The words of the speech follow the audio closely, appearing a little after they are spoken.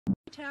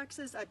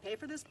taxes, I pay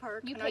for this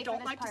park, and I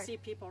don't like to see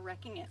people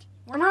wrecking it.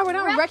 We're not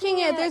wrecking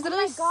it. There's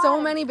literally so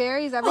many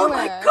berries everywhere. Oh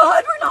my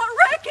God, we're not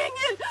wrecking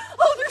it!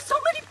 Oh, there's so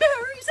many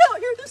berries out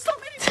here. There's so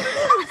many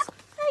berries.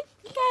 I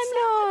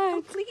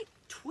cannot. Complete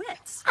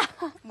twits.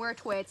 We're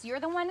twits. You're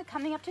the one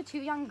coming up to two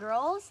young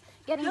girls,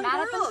 getting Young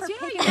mad girls, at them for yeah,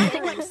 picking you're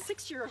acting berries. like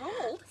 6 years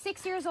old.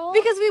 6 years old?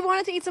 Because we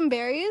wanted to eat some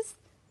berries.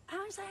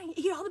 I'm saying,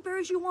 eat all the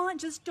berries you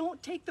want, just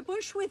don't take the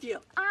bush with you.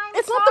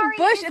 It's not the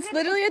bush, it's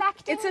literally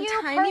it's a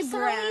tiny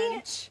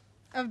branch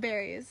of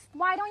berries.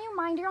 Why don't you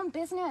mind your own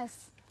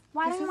business?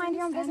 Why don't you mind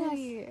your own business?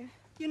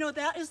 You know,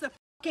 that is the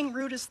fucking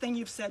rudest thing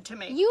you've said to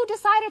me. You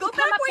decided Go to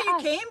come back up to where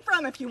us. you came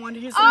from if you want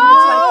to use language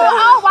like that.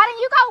 Oh, why don't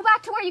you go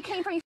back to where you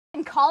came from, you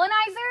f***ing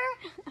colonizer?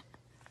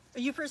 Are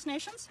you First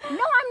Nations? No,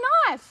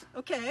 I'm not.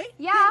 Okay.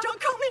 Yeah. You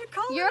don't call me a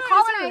colonizer. You're a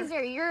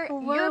colonizer.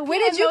 You're where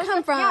did you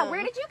come from? Yeah,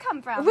 where did you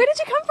come from? Where did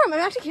you come from? I'm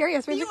actually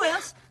curious. The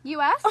U.S.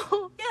 U.S.?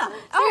 Oh, yeah.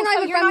 So you're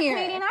not even from here.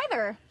 Canadian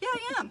either. Yeah,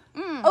 I am.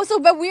 Oh, so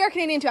but we are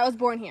Canadian too. I was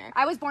born here.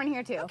 I was born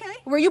here too. Okay.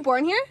 Were you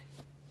born here?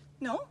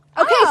 No.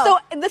 Okay, so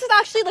this is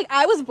actually like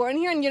I was born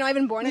here and you're not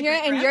even born here,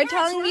 and you're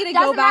telling me to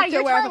go back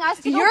to where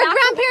your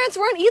grandparents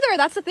weren't either.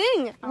 That's the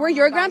thing. Were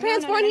your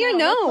grandparents born here?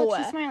 No.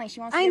 She's smiling. She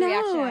wants I to get a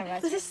reaction out of know.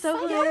 us. This is so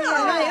hilarious.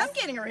 I am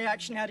getting a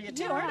reaction out of you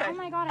too, aren't I? Oh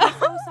my God, I'm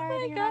so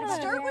sorry.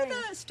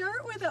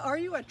 Start with a are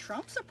you a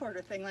Trump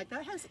supporter thing, like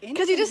that has anything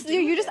Because to do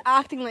with you're just it.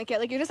 acting like it.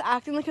 Like you're just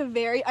acting like a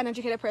very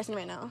uneducated person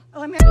right now.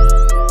 Oh,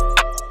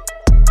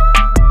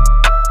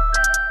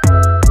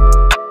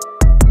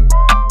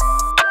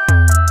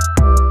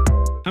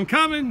 I'm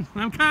coming.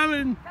 I'm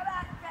coming. Come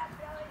on, Fat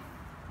Billy.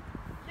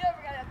 You're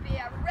gonna be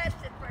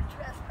arrested for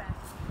trespass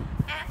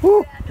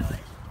and vandalism.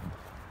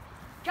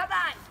 Come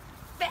on,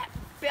 Fat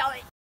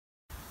Billy.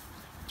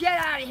 Get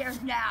out of here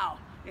now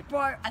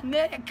before a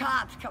million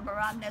cops come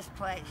around this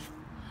place.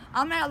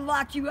 I'm gonna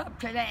lock you up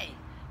today.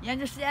 You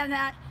understand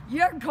that?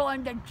 You're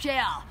going to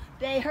jail.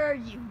 They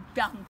heard you,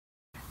 dumb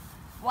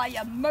while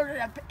you murdered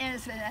an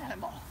innocent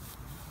animal.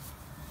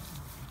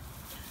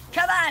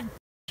 Come on.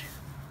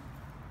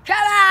 Come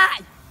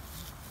on!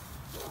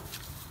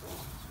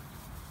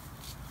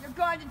 You're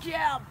going to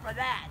jail for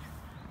that.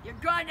 You're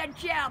going to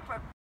jail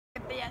for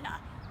being a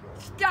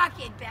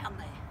stalking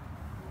family.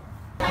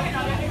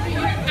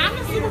 I'm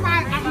a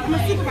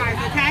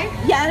supervisor, okay?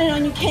 Yeah, I know,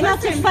 and you came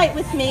out to fight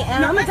with me,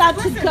 and I'm about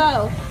to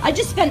go. I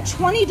just spent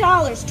 $20,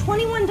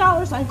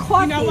 $21 on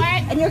coffee, You know what?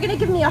 and you're going to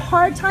give me a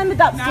hard time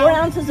about 4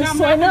 ounces of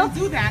soy I'm not milk? gonna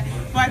do that.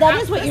 But That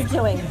is what you're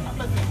doing.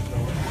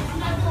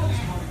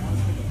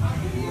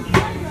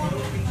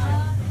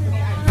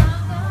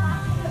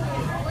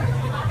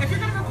 If you're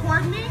gonna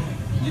record me,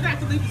 you have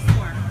to leave the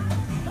store,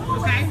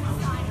 okay?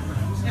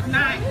 If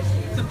not,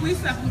 the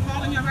police have been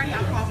calling you already.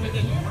 I'll call them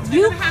again.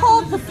 You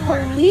called the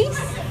police?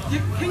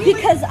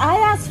 Because I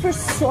asked for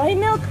soy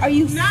milk? Are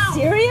you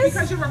serious?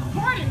 Because you're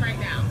recording right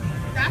now.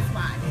 That's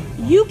why.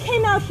 You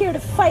came out here to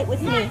fight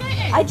with me.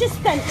 I just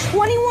spent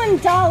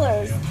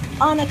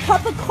 $21 on a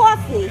cup of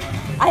coffee.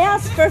 I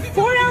asked for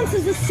 4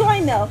 ounces of soy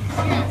milk.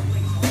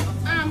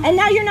 And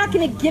now you're not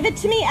going to give it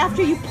to me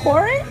after you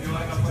pour it?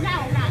 No,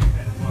 not.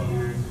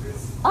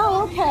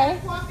 Oh, okay.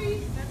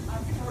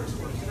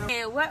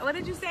 And what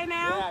did you say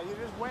now? Yeah, you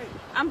just wait.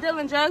 I'm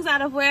dealing drugs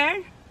out of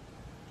where?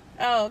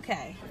 Oh,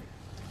 okay.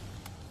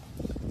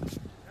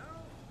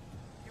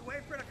 You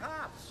wait for the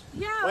cops.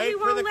 Yeah, Wait he for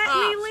won't the let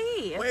cops. me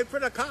leave. Wait for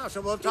the cops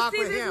and we'll talk see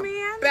with this him.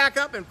 man? Back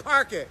up and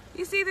park it.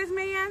 You see this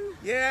man?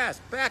 Yes,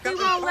 back up He and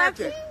won't park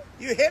let it.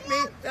 You hit me,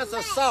 that's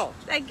assault.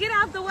 Like, get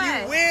out the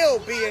way. You will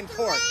be in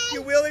court.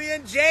 You will be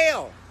in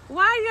jail.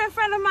 Why are you in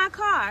front of my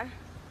car?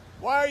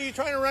 Why are you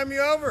trying to run me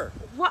over?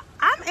 What?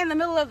 I'm in the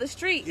middle of the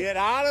street. Get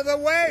out of the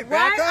way. Why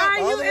Back up are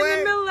all you the in way.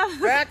 the middle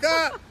of Back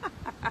up.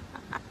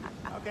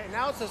 Okay,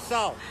 now it's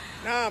assault.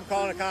 Now I'm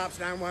calling the cops,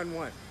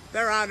 911.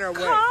 They're on their way.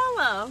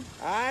 Call him.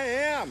 I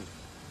am.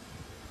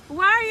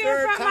 Why are you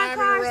in front of my Third car,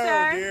 time in a row,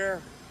 sir?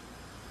 dear.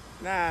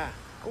 Nah,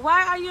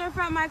 Why are you in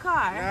front of my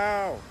car?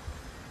 no.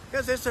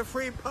 Because it's a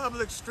free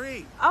public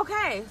street.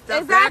 Okay, Now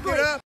exactly. back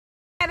it up.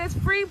 And it's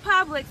free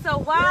public, so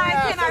why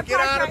Yeah, can't so I get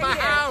park out of right my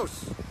here?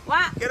 house.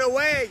 Why? Get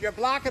away. You're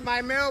blocking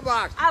my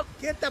mailbox.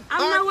 Get the park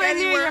I'm nowhere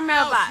near anywhere your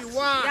mailbox. else you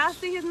want. Y'all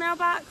see his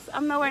mailbox?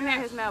 I'm nowhere near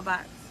his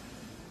mailbox.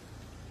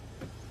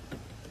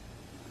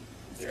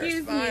 You're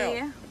Excuse smile.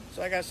 me.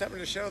 So I got something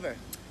to show the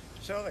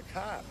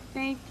cop.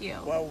 Thank you.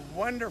 Well,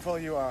 wonderful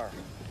you are.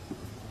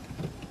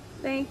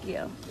 Thank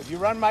you. If you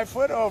run my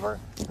foot over,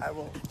 I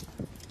will.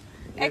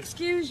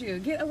 Excuse you.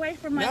 Get away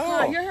from my No.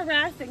 car. You're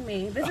harassing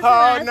me. This is Oh,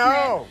 harassment.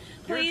 no.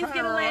 You're Please trying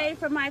get to away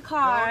from my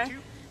car.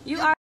 Don't You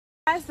are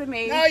harassing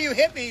me. No, you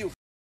hit me, you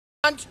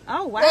cunt.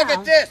 Oh, wow. Look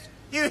at this.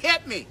 You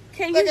hit me.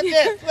 Can Look you at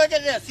this. Look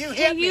at this. You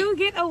hit Can me. you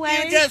get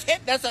away? You just hit.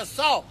 That's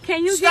assault.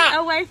 Can you Stop. get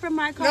away from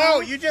my car? No,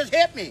 you just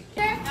hit me.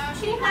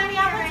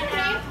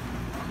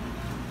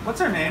 What's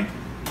her name?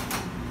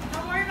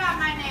 Don't worry about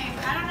my name.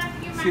 I don't have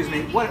to give my Excuse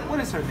name. me. What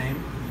is her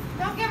name?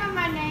 Don't give him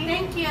my name.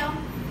 Thank you.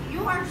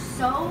 You are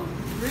so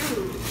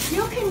rude.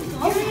 You can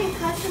go. You're in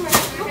customer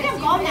service. You can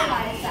go now.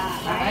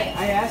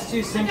 I asked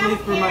you simply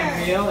for my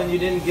meal, and you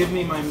didn't give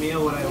me my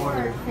meal what I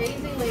ordered. Crazy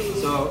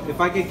lady. So if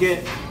I could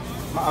get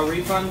a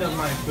refund of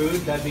my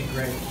food, that'd be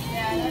great.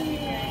 Yeah, that'd be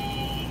great.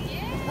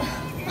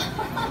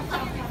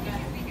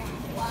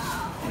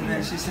 And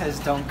then she says,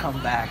 "Don't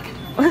come back."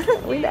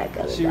 We're not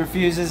gonna. She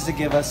refuses to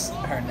give us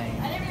her name.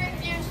 I didn't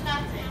refuse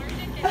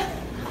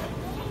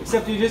nothing.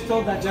 Except you just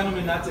told that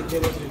gentleman not to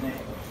give us your name.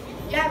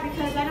 Yeah,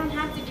 because I don't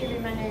have to give you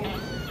my name.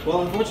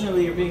 Well,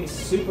 unfortunately, you're being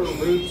super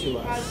rude to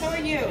us. So are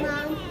you.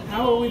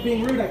 How are we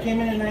being rude? I came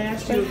in and I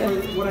asked you for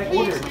what I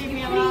ordered. Leave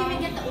me You alone.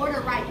 didn't even get the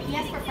order right. He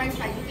asked for French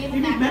fries. You gave You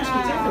him give me that. mashed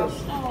potatoes.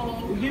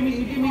 You give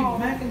me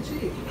mac and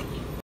cheese.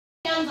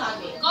 Hands on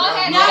me. Go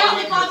ahead. Now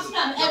when the cops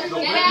come,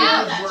 everybody Get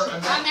knows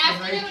out. that. I'm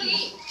asking you to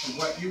leave.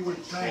 What you were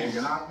saying,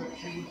 and not that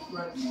she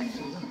was threatening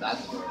you.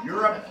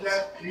 You're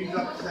upset, she's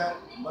upset.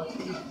 Let's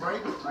just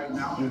break it right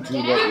now.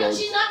 Yeah, but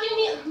she's not giving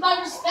me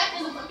my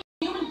respect as a fucking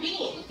human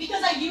being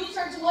because I used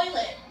her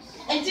toilet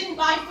and didn't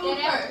buy food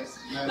first.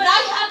 But I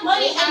have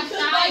money and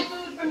could buy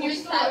food from your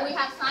store. We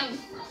have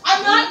signs.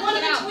 I'm not one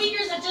of the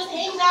tweakers that just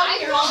hangs out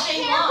here all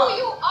day I don't care who long.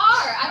 you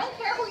are. I don't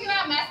care who you are.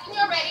 I'm asking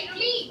you ready to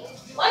leave.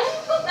 Why don't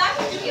you go back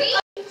and do your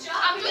fucking job?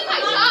 I'm doing my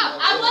job.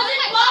 I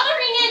wasn't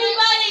bothering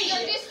anybody.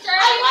 You're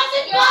disturbing. I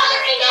wasn't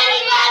bothering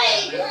anybody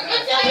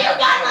until you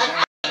got my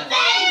fucking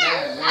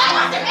face. I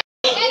wasn't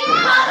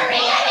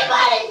bothering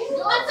anybody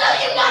until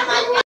you got my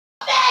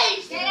fucking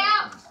face. Get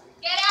out.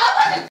 Get I out.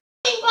 wasn't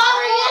fucking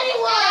bothering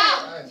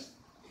anyone.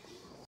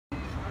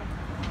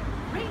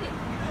 Read it.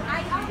 I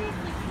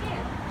obviously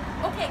can't.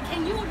 Okay,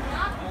 can you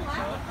not pull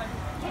out?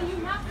 Can you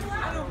not pull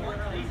out?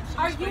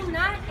 Are you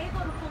not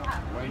able to pull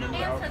out?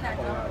 Answer that,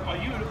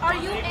 Joe. Are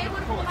you able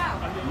to pull out?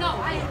 No,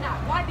 I am not.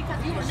 Why?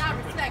 Because you are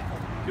not respectful.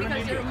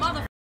 Because you're a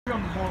mother.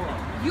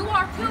 You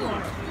are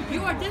too.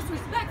 You are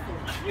disrespectful.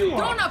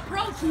 Don't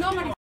approach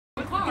nobody's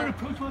car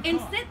and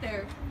sit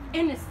there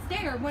and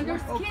stare when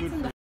there's kids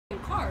in the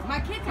car. My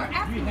kids are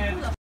asking me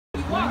who the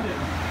you are.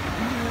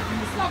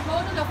 So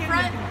go to the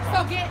front.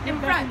 So get in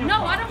front.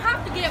 No, I don't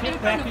have to get in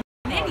front of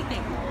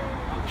anything.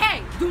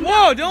 Hey, do not.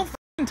 Whoa, don't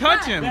f***ing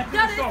touch him.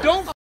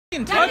 Don't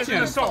f***ing touch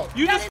him.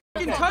 You just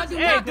f***ing touch him.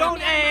 Hey, don't,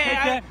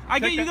 hey, I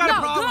get you got a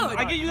problem.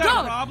 I get you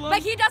got a problem. But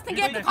he doesn't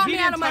get to call me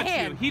out of my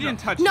hand. He didn't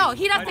touch you. No,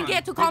 he doesn't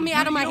get to call me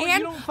out of my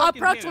hand,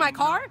 approach my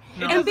car,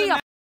 and be a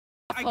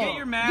I get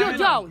you're mad. You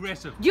don't.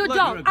 Aggressive. You Look,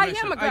 don't. you're I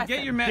aggressive. am aggressive. I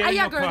get you're mad. I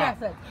am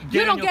aggressive.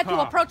 You don't get to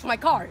approach my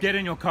car. Get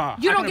in your car.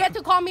 You don't get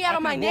to call me out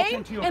of my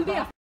name and be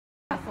a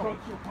asshole.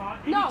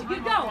 No,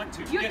 you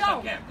don't. You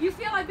don't. You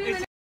feel like being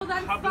an asshole,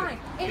 that's fine.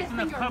 It is in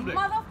your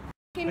motherfucking...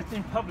 It's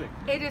in public.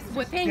 It is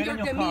within your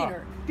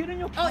demeanor. Get in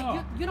your car.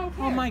 Oh, you don't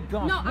care. Oh my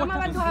God. No, I'm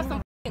about to have some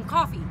f***ing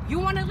coffee. You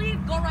want to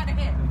leave? Go right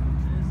ahead.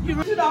 Give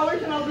me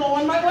 $2 and I'll go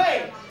on my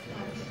way.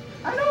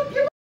 I don't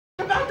give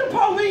a about the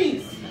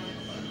police.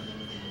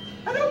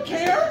 I don't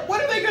care. What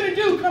are they going to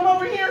do? Come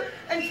over here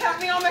and tap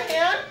me on the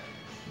hand?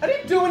 I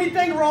didn't do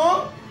anything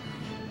wrong.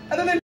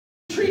 Other than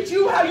treat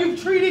you how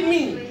you've treated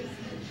me.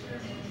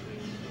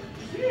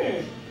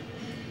 Yeah.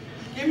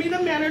 Give me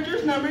the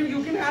manager's number.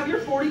 You can have your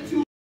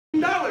 $42.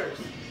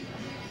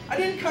 I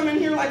didn't come in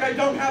here like I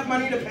don't have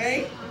money to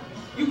pay.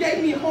 You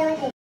gave me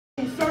horrible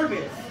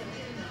service.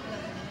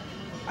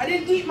 I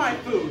didn't eat my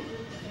food.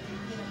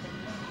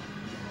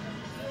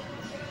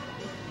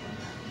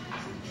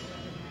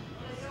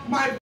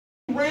 My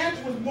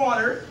ranch was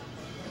water,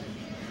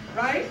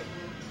 right?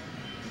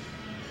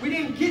 We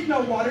didn't get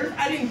no waters.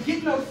 I didn't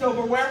get no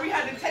silverware. We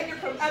had to take it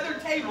from other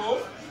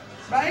tables,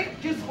 right?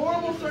 Just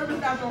horrible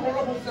service after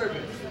horrible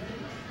service.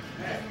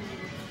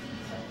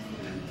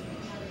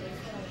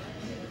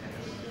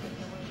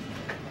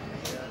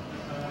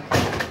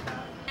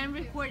 I'm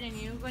recording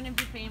you. You're gonna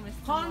be famous.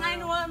 Call tomorrow.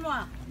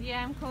 911.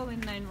 Yeah, I'm calling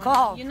 911.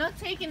 Call. You're not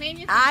taking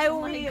anything. I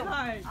from my will.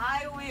 card.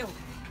 I will.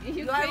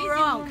 You are crazy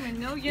wrong. woman.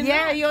 No, you're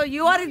Yeah, not.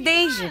 you are in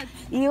danger. not.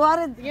 You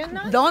are. You're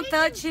not Don't taking-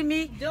 touch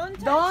me. Don't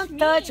Don't me.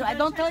 touch you. I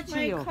don't touch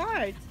my you.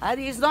 Card.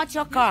 It's not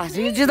your car.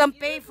 You didn't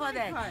pay for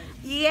that. card.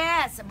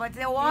 Yes, but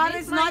the water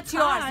is is my not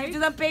yours. card. You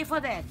didn't pay for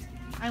that.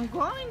 I'm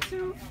going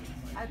to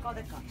I call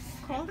the cops.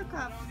 call the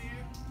cops.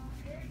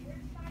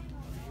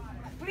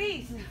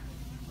 Please.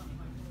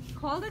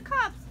 Call the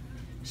cops.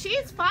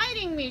 She's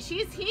fighting me.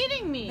 She's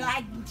hitting me. No,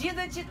 I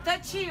didn't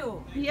touch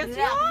you. Yes, No,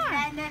 you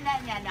are. No.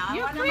 I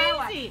You're want my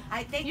wife. crazy.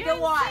 I take You're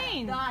the water.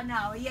 insane.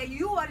 No. Yeah,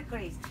 you are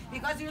crazy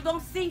because you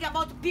don't think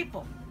about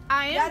people.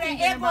 I am You're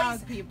thinking egoist.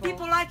 about people.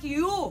 People like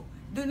you.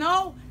 Do you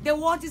know the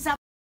world is up?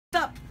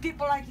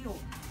 People like you.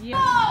 Yeah.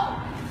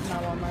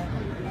 Not Walmart.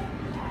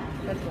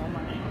 That's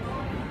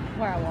Walmart.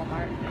 We're at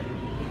Walmart.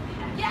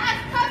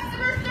 Yes,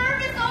 customer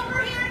service over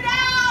here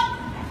now.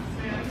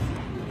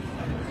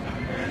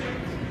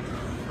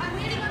 I'm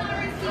waiting on our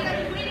receipt.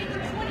 I've been waiting for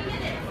 20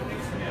 minutes.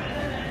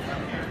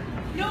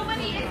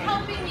 Nobody is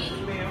helping me.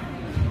 Yeah,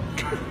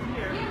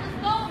 let's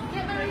go.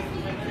 Get my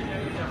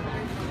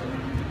receipt.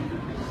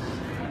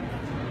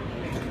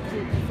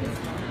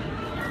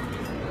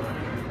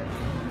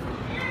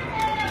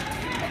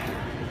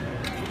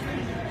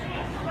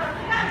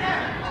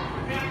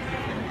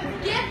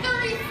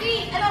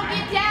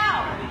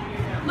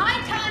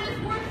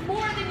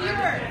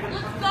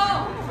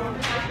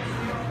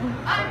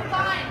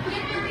 Fine.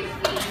 Give the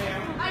receipt.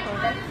 I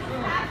told this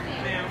was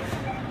happening.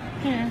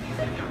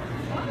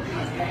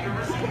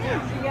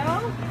 Yo.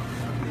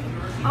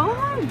 Oh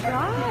my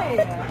God.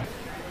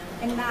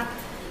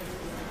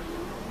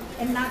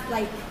 And not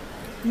like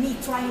me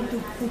trying to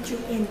put you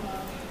in.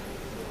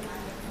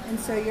 And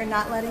so you're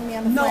not letting me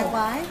on the flight?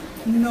 Why?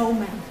 No,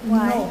 ma'am.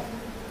 Why? No.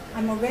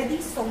 I'm already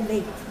so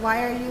late.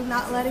 Why are you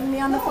not letting me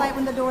on the flight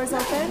when the door's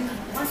open?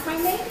 What's my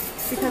name?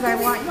 Because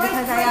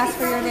I asked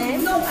for your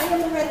name? No, I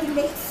am already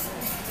late.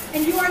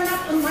 And you are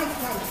not on my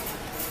flight.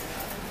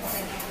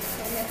 Okay,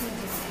 so let me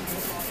just do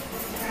this.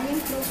 I am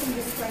closing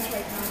this flight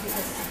right now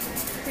because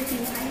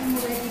freaking I am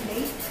already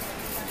late.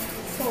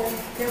 So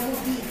there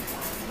will be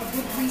a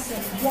good reason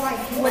why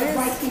you are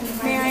writing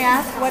my name. May I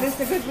ask, what is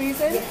the good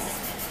reason? Yes.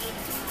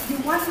 You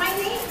want my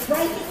name?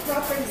 Write it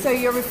properly. So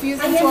you're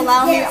refusing to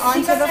allow me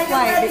onto the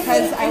flight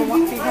because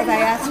I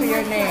asked for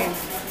your name.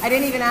 I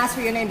didn't even ask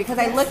for your name because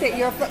I looked at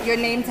your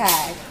name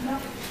tag. No,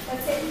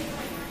 that's it.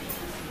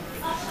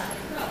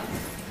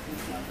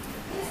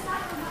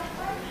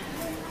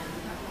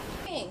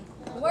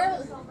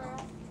 Where's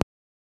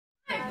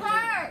my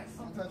purse?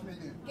 Don't touch me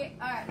again.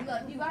 Alright,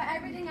 look, you got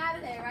everything out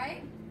of there,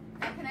 right?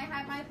 Now can I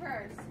have my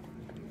purse?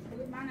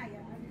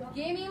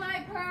 Give me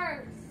my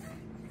purse.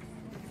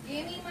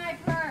 Give me my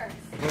purse.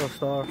 Little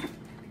star.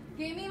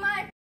 Give me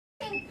my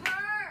f***ing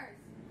purse.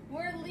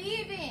 We're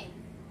leaving.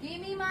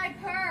 Give me my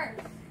purse.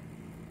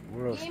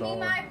 Give me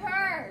my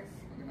purse.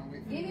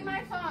 Give me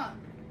my phone.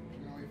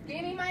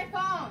 Give me my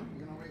phone.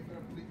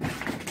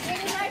 Give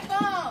me my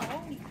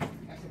phone.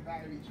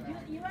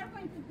 You are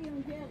going to be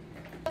on jail.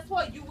 Guess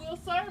what? You will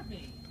serve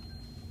me.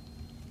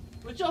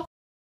 But you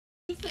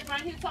sit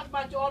right here talking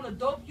about all the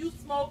dope you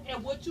smoke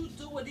and what you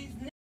do with these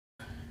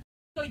niggas.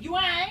 So you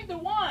ain't the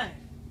one.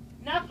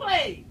 Now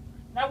play.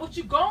 Now what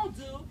you gonna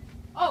do?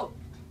 Oh,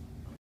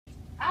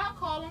 I'll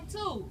call them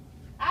too.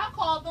 I'll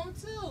call them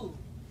too.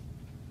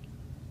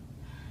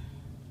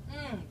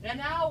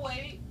 And I'll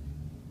wait.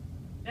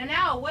 And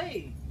I'll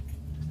wait.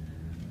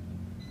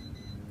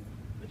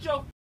 But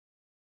you're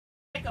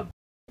like a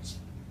bitch.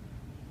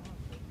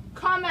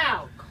 Come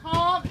out.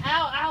 Come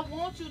out. I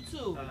want you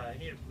to. I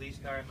need a police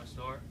car at my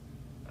store.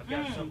 I've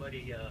got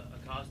somebody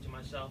accosting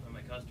myself and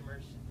my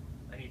customers.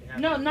 I need to have.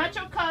 No, not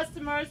your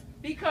customers,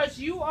 because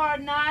you are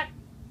not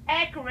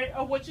accurate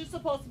of what you're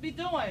supposed to be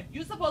doing.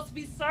 You're supposed to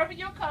be serving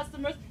your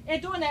customers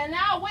and doing that. And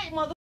I'll wait,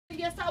 motherfucker.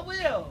 Yes, I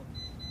will.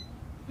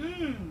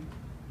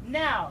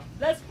 Now,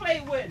 let's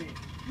play with it.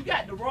 You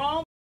got the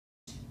wrong.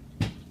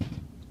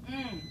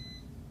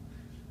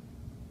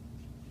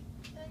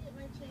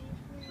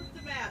 What's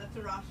the matter,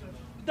 Tarasha?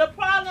 The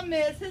problem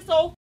is his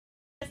old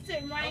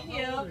sitting right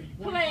here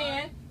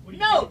playing.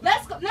 No,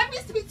 let's go. Let me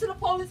speak to the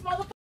police,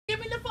 motherfucker. Give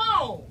me the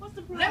phone. What's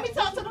the problem? Let me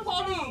talk to the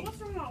police.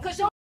 What's wrong? Because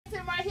your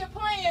sitting right here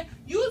playing.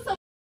 You sitting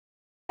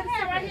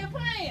right here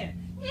playing.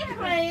 He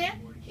playing.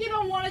 He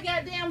don't want to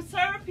goddamn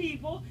serve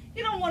people.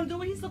 He don't want to do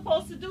what he's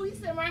supposed to do. He's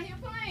sitting right here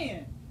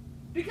playing.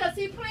 Because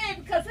he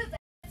playing because his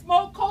ass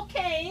smoke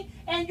cocaine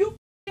and you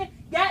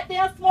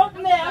goddamn smoke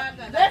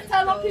meth. Let's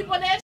tell them people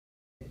that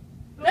shit.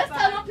 Let's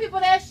tell them people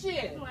that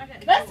shit.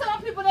 Let's tell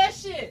them people that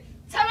shit.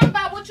 Tell them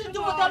about what you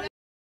do with them.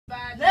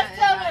 Let's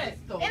tell them.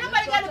 Ain't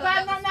nobody got to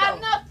buy nothing out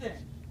of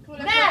nothing.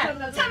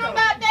 Now, tell them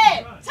about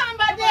that. Tell them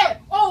about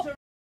that. Oh,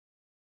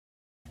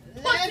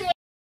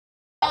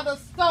 The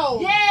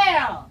stove.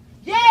 yeah.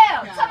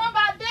 Yeah. Tell them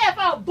about that. If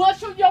I'll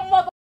bust you your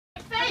mother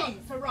face.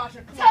 Tell them about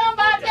that. Tell them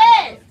about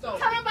that.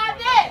 Tell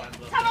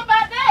them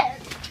about that.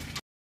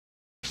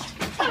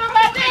 Tell them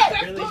about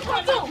that.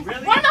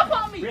 Really? Run up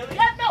on me. Really?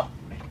 Yeah, no.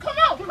 Come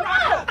on. Come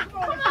on.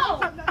 Come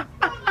on.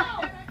 Come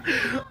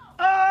on.